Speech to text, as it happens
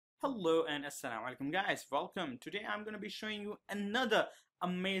Hello and assalamu alaikum guys, welcome. Today I'm going to be showing you another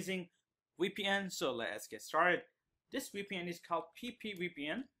amazing VPN. So let's get started. This VPN is called PP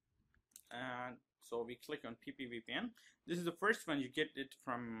VPN, and so we click on PP VPN. This is the first one. You get it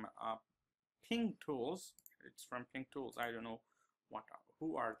from Ping Tools. It's from Ping Tools. I don't know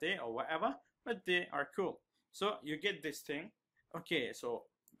who are they or whatever, but they are cool. So you get this thing. Okay, so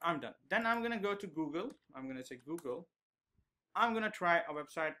I'm done. Then I'm gonna go to Google. I'm gonna say Google. I'm gonna try a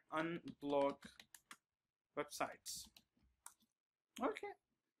website, Unblock websites. Okay,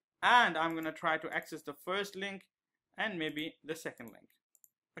 and I'm gonna try to access the first link and maybe the second link.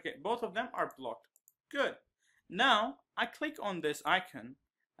 Okay, both of them are blocked. Good. Now I click on this icon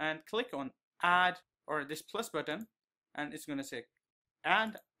and click on add or this plus button, and it's gonna say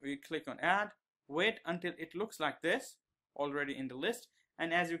add. We click on add, wait until it looks like this, already in the list,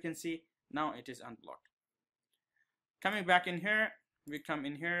 and as you can see, now it is unblocked. Coming back in here, we come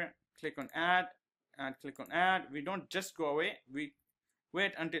in here, click on add, and click on add. We don't just go away, we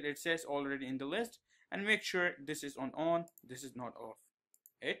wait until it says already in the list, and make sure this is on, this is not off.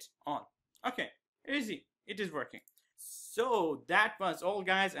 It's on. Okay, easy, it is working. So that was all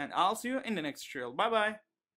guys, and I'll see you in the next tutorial. Bye bye.